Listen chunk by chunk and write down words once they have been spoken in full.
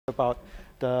about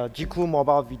the Jiku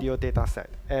mobile video dataset.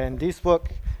 And this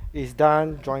work is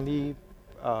done jointly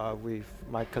with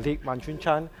my colleague Manchun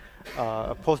Chan,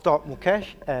 a postdoc Mukesh,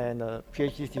 and a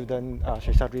PhD student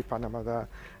Sheshadri Pranamada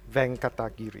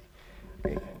Venkatagiri.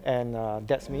 Okay. And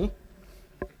that's me.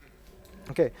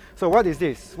 Okay, so what is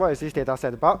this? What is this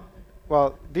dataset about?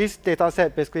 Well, this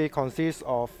dataset basically consists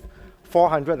of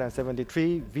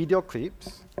 473 video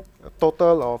clips, a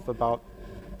total of about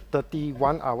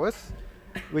 31 hours,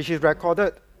 which is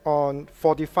recorded on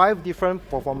 45 different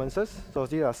performances. So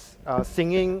these are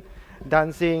singing,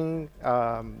 dancing,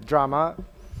 drama,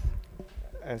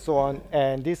 and so on.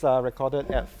 And these are recorded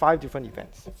at 5 different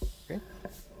events. Okay?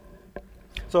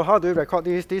 So how do we record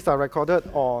these? These are recorded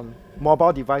on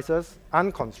mobile devices,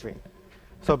 unconstrained.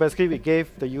 So basically, we gave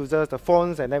the users the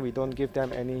phones, and then we don't give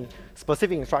them any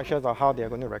specific instructions on how they're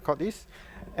going to record this.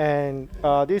 And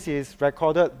this is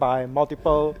recorded by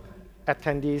multiple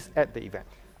attendees at the event.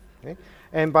 Okay?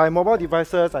 And by mobile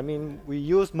devices, I mean, we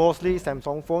use mostly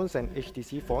Samsung phones and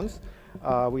HTC phones.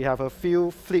 We have a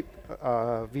few flip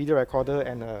video recorder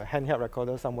and a handheld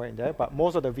recorder somewhere in there, but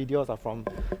most of the videos are from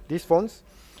these phones.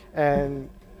 And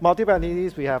multiple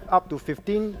attendees, we have up to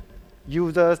 15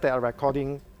 users that are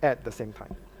recording at the same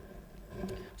time.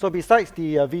 So besides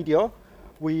the video,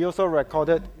 we also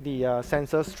recorded the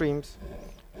sensor streams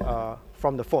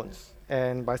from the phones.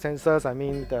 And by sensors, I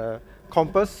mean the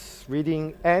compass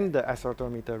reading and the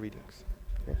accelerometer readings.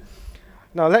 Okay.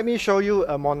 Now let me show you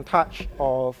a montage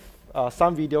of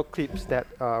some video clips that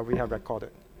we have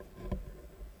recorded.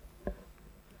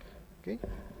 Okay.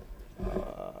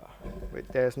 Wait,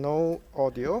 there's no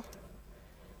audio.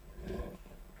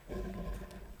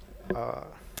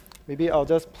 Maybe I'll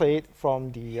just play it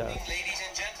from the... Ladies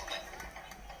and gentlemen.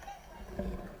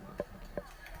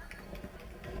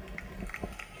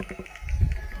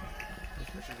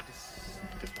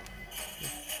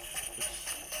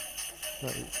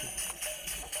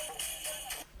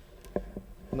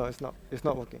 No, it's not. It's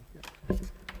not working. Yeah.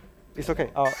 It's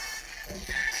okay.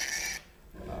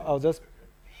 I'll just...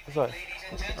 Sorry.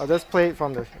 I'll just play it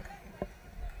from the...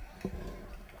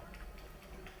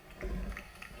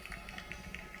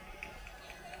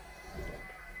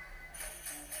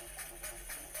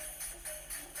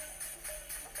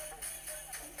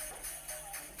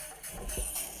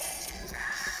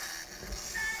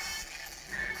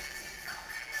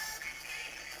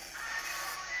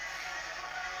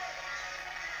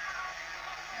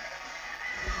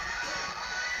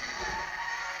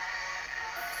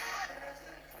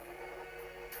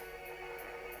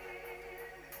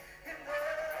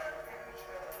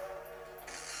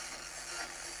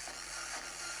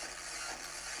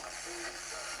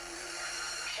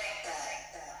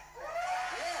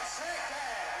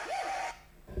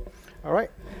 All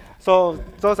right, so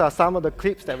those are some of the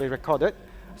clips that we recorded.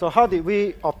 So how did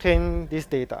we obtain this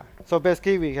data? So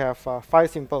basically, we have 5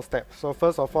 simple steps. So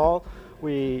first of all,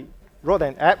 we wrote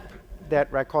an app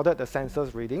that recorded the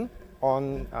sensors reading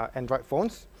on Android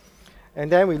phones.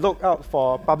 And then we looked out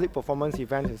for public performance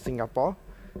events in Singapore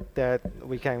that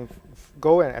we can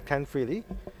go and attend freely.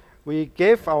 We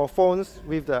gave our phones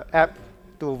with the app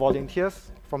to volunteers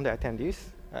from the attendees,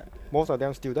 most of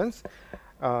them students.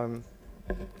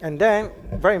 And then,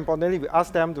 very importantly, we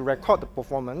asked them to record the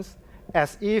performance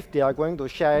as if they are going to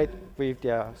share it with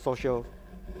their social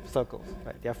circles,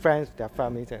 right? Their friends, their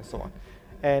families, and so on.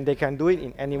 And they can do it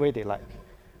in any way they like.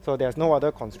 So there's no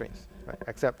other constraints, right,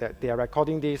 except that they are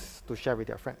recording this to share with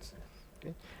their friends.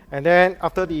 Okay? And then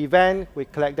after the event, we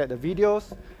collected the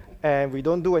videos, and we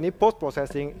don't do any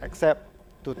post-processing except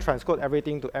to transcode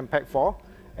everything to MPEG-4.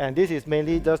 And this is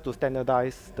mainly just to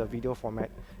standardize the video format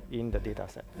in the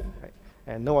dataset, right?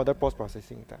 And no other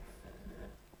post-processing time.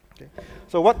 Okay.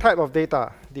 So what type of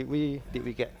data did we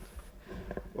get?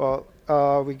 Well,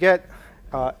 we get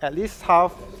at least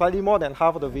half, slightly more than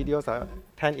half of the videos are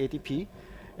 1080p,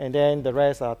 and then the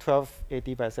rest are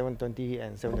 1280 by 720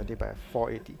 and 720 by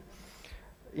 480.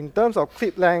 In terms of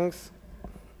clip lengths,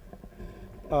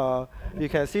 you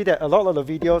can see that a lot of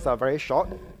the videos are very short,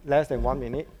 less than 1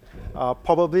 minute.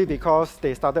 Probably because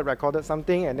they started recorded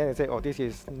something and then they say, oh, this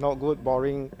is not good,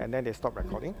 boring, and then they stop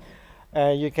recording.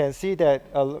 And you can see that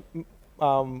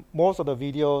most of the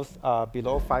videos are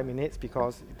below 5 minutes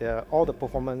because all the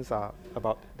performance are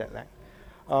about that length.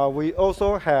 We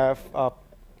also have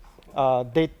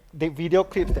video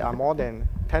clips that are more than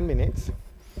 10 minutes.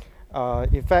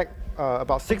 In fact,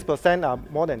 about 6% are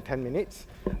more than 10 minutes.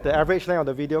 The average length of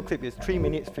the video clip is 3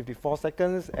 minutes, 54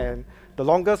 seconds, and the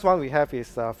longest one we have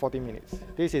is 40 minutes.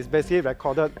 This is basically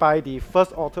recorded by the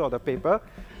first author of the paper.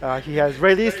 He has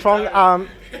really strong arm.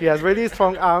 He has really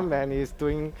strong arm, and he's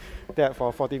doing that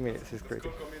for 40 minutes is crazy.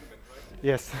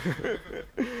 Yes.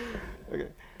 Okay.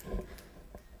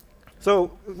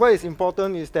 So what is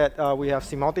important is that we have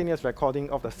simultaneous recording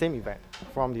of the same event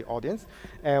from the audience,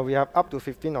 and we have up to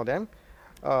 15 of them.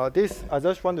 I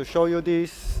just want to show you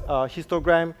this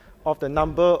histogram of the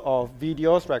number of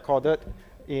videos recorded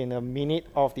in a minute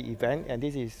of the event, and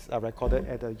this is recorded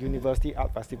at the University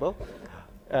Art Festival.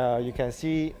 You can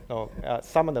see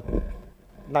some of the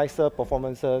nicer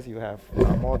performances. You have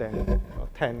more than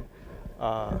 10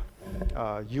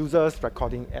 users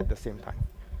recording at the same time.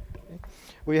 Okay.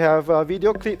 We have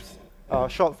video clips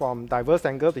shot from diverse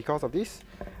angles because of this,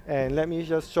 and let me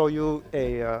just show you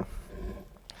a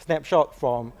snapshot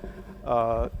from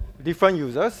different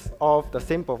users of the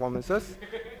same performances.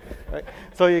 Right?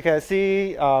 So you can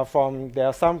see there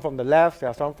are some from the left, there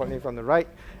are some from the right,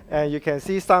 and you can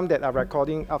see some that are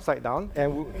recording upside down.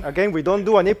 And again, we don't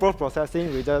do any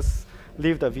post-processing, we just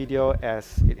leave the video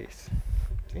as it is.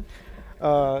 Okay.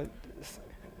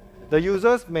 The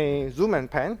users may zoom and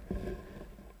pan.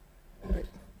 Right.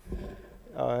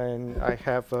 And I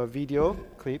have a video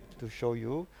clip to show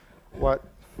you what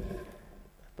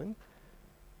happened.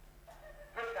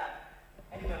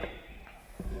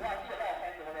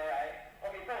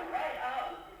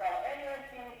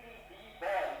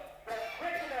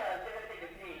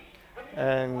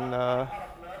 And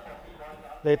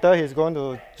later he's going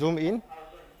to zoom in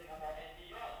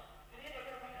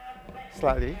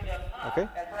slightly. Okay.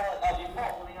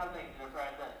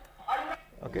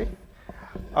 Okay.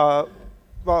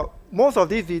 Well, most of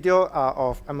these videos are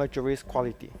of amateurish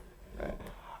quality.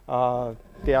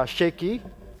 They are shaky.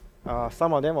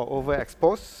 Some of them are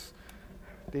overexposed.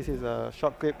 This is a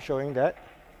short clip showing that.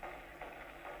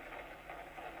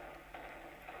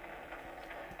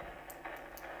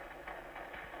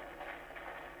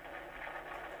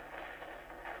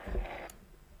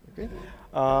 Okay.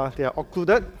 They are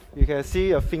occluded. You can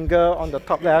see a finger on the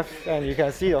top left, and you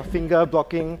can see a finger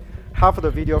blocking half of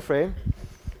the video frame.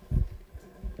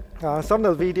 Some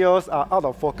of the videos are out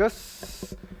of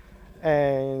focus,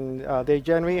 and they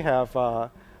generally have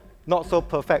not so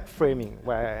perfect framing,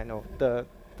 where the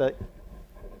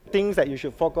things that you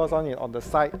should focus on the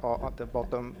side or at the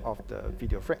bottom of the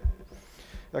video frame.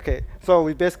 Okay, so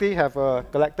we basically have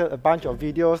collected a bunch of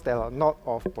videos that are not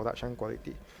of production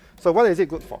quality. So what is it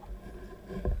good for?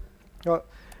 Well,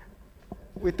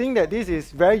 we think that this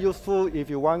is very useful if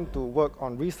you want to work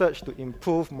on research to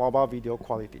improve mobile video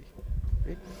quality.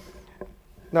 Okay?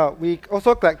 Now, we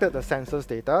also collected the sensors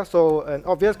data. So an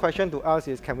obvious question to us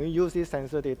is, can we use this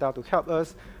sensor data to help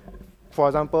us, for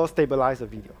example, stabilize the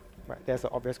video? Right? That's an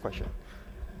obvious question.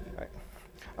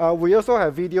 Right. We also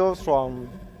have videos from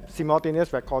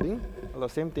simultaneous recording, the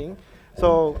same thing.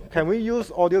 So can we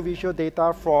use audio-visual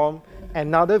data from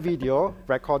another video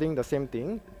recording the same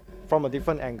thing from a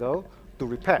different angle to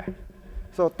repair?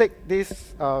 So take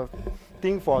this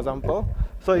thing, for example.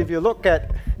 So if you look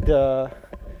at the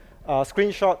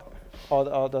screenshot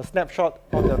or the snapshot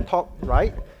on the top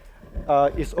right,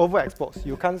 it's overexposed.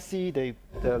 You can't see the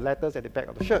letters at the back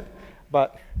of the shirt.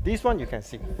 But this one you can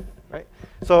see, right?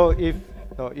 So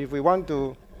if we want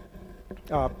to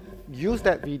use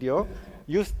that video,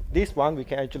 use this one, we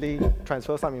can actually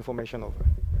transfer some information over.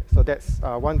 So that's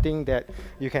one thing that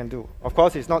you can do. Of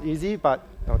course, it's not easy, but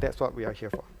that's what we are here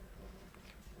for.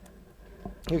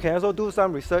 You can also do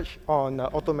some research on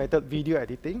automated video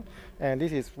editing, and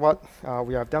this is what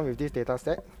we have done with this data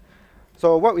set.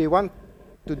 So what we want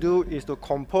to do is to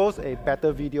compose a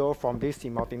better video from this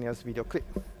simultaneous video clip.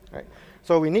 Right?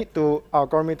 So we need to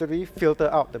algorithmically filter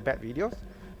out the bad videos.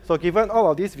 So given all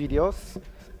of these videos,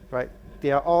 right,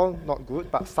 they are all not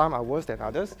good, but some are worse than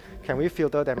others. Can we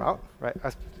filter them out? Right?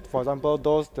 As, for example,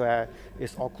 those that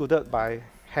is occluded by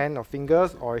hand or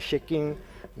fingers or shaking,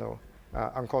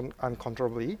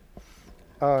 uncontrollably.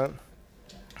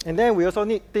 And then we also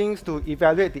need things to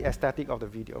evaluate the aesthetic of the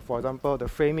video. For example, the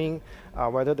framing,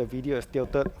 whether the video is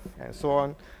tilted, and so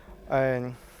on.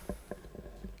 And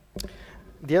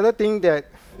the other thing that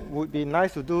would be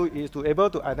nice to do is to be able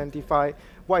to identify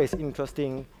what is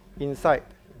interesting inside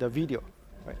the video.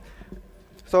 Right?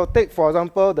 So take, for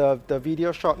example, the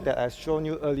video shot that I've shown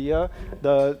you earlier.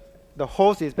 The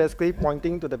host is basically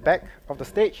pointing to the back of the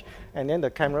stage, and then the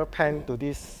camera pan to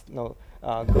this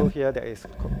girl here that is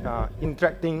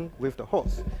interacting with the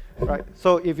host. Right?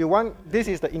 So if you want, this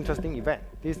is the interesting event.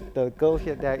 The girl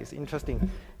here there is interesting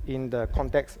in the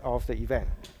context of the event.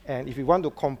 And if you want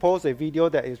to compose a video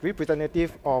that is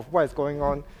representative of what is going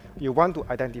on, you want to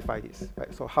identify this.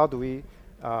 Right? So how do we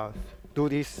do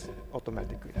this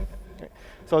automatically? Okay.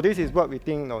 So this is what we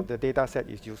think the data set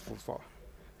is useful for.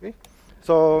 Okay.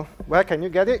 So where can you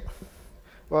get it?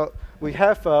 Well, we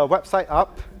have a website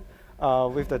up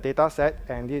with the dataset,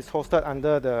 and it's hosted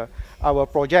under our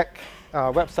project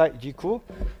website, Jiku.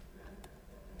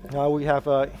 We have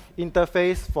an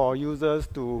interface for users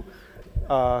to,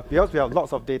 because we have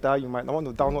lots of data, you might not want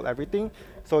to download everything.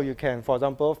 So you can, for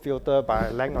example, filter by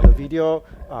length of the video,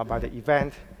 by the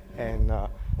event, and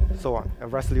so on,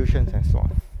 resolutions and so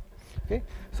on. Okay,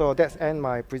 so that's end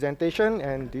my presentation,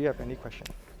 and do you have any questions?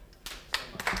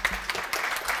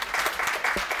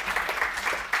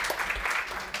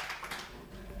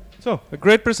 So, a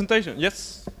great presentation.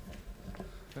 Yes?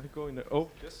 Can I go in there? Oh,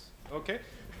 yes. Okay.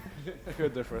 I go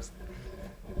there first.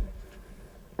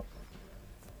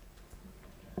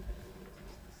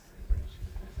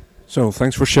 So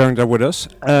thanks for sharing that with us.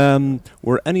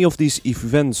 Were any of these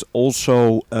events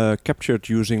also captured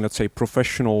using, let's say,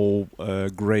 professional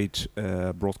grade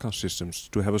broadcast systems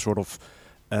to have a sort of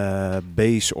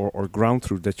base or ground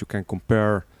truth that you can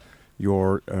compare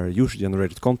your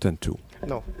user-generated content to?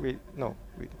 No.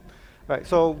 Right.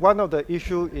 So one of the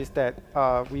issue is that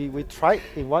we tried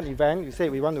in one event. We say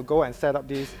we want to go and set up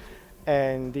this,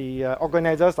 and the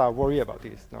organizers are worried about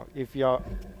this. Now, if you're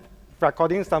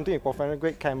recording something with professional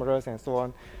grade cameras and so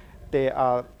on, they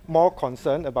are more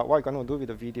concerned about what you're going to do with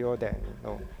the video than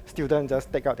students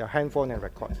just take out their handphone and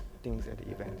record things at the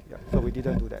event. Yeah. So we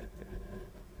didn't do that.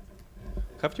 Yeah.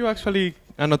 Have you actually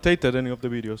annotated any of the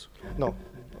videos? No.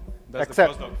 That's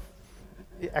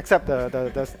except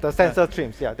the sensor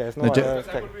trims. Yeah, there's no other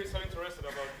thing. I would be so interested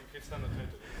about if it's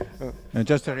annotated.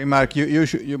 Just a remark,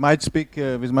 you might speak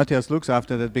with Matthias Lux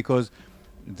after that, because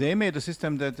they made a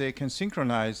system that they can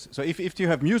synchronize. So if you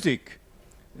have music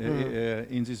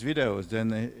in these videos,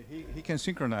 then he can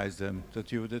synchronize them,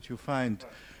 that you find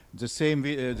the same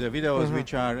the videos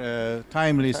which are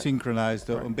timely synchronized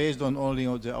based on only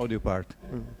on the audio part.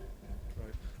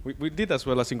 We did as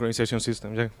well a synchronization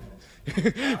system, yeah.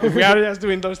 We are just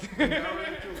doing those things.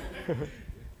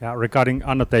 Yeah, regarding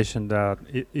annotation,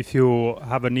 if you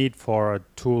have a need for a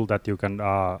tool that you can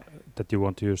that you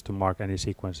want to use to mark any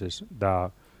sequences,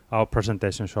 our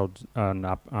presentation showed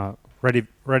a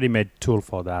ready-made tool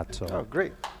for that. So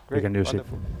great. You can use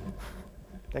Wonderful.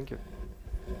 it. Thank you.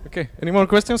 Okay, any more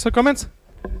questions or comments?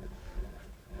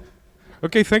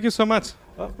 Okay, thank you so much.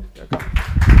 Oh,